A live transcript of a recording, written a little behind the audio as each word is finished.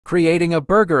Creating a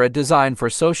burger ad design for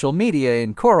social media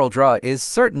in Coreldraw is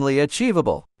certainly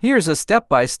achievable. Here's a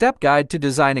step-by-step guide to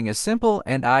designing a simple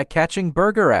and eye-catching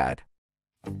burger ad.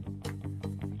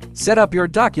 Set up your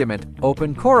document,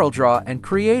 open Coreldraw, and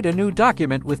create a new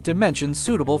document with dimensions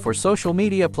suitable for social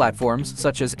media platforms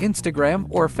such as Instagram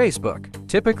or Facebook.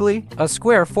 Typically, a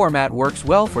square format works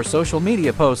well for social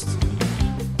media posts.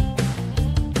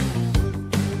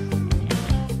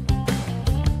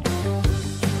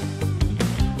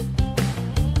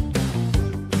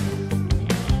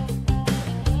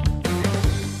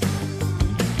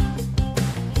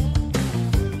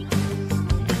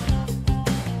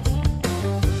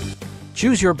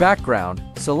 Choose your background.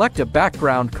 Select a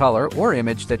background color or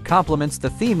image that complements the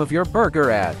theme of your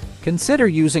burger ad. Consider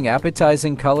using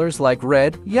appetizing colors like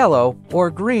red, yellow,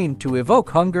 or green to evoke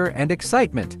hunger and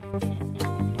excitement.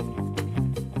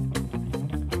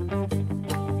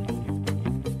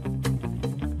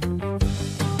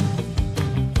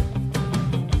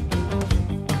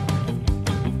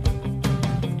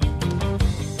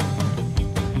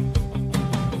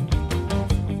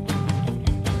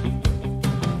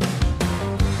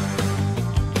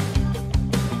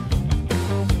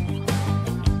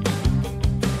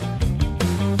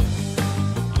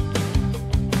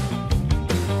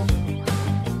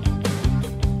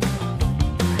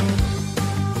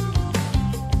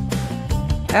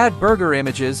 Add burger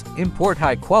images. Import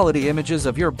high-quality images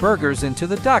of your burgers into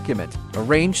the document.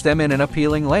 Arrange them in an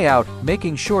appealing layout,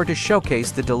 making sure to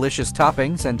showcase the delicious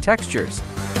toppings and textures.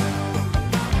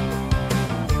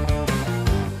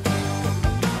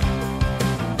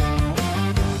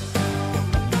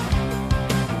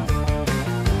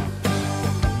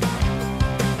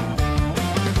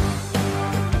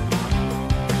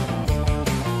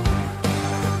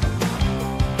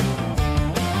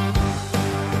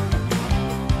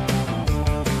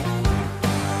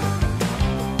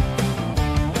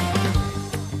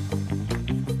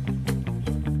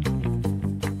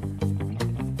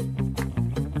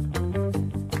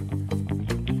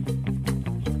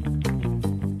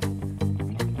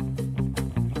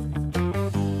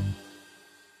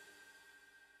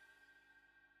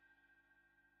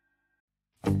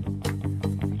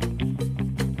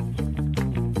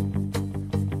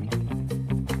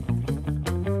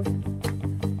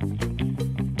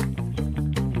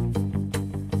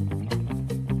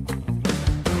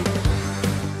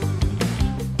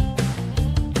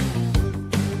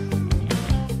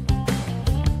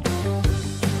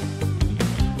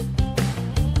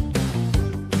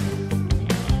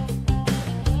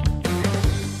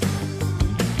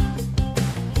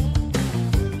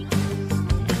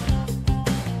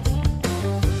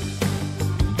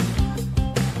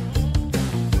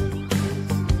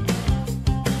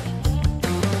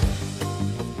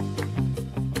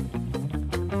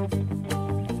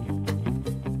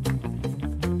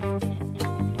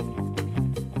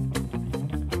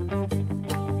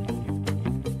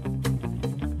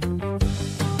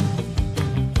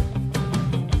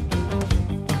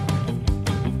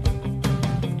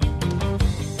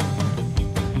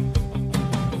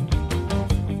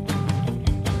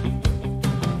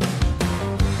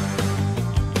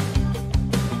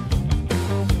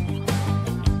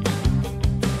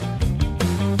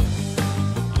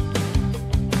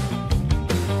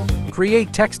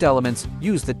 Create text elements.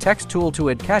 Use the text tool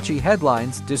to add catchy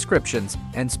headlines, descriptions,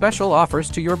 and special offers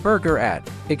to your burger ad.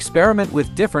 Experiment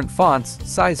with different fonts,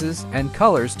 sizes, and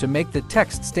colors to make the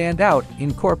text stand out.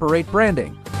 Incorporate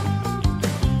branding.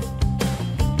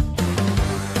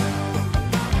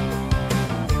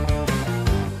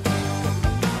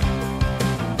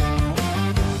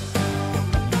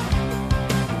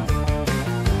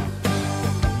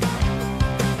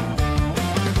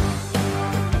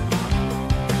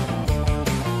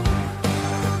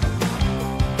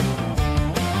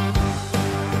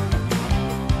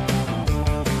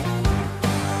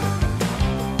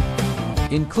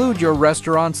 Include your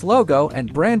restaurant's logo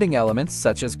and branding elements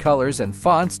such as colors and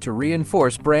fonts to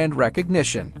reinforce brand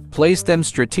recognition. Place them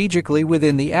strategically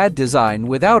within the ad design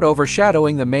without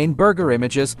overshadowing the main burger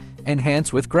images.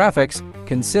 Enhance with graphics.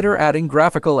 Consider adding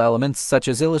graphical elements such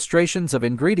as illustrations of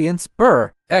ingredients.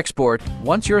 Export.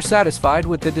 Once you're satisfied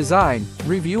with the design,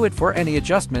 review it for any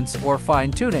adjustments or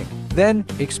fine-tuning. Then,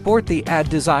 export the ad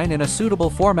design in a suitable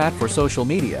format for social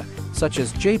media, such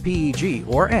as JPEG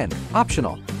or N,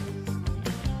 optional.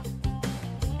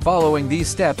 Following these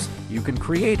steps, you can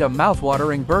create a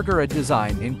mouth-watering burger ad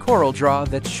design in Coreldraw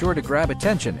that's sure to grab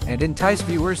attention and entice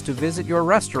viewers to visit your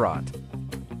restaurant.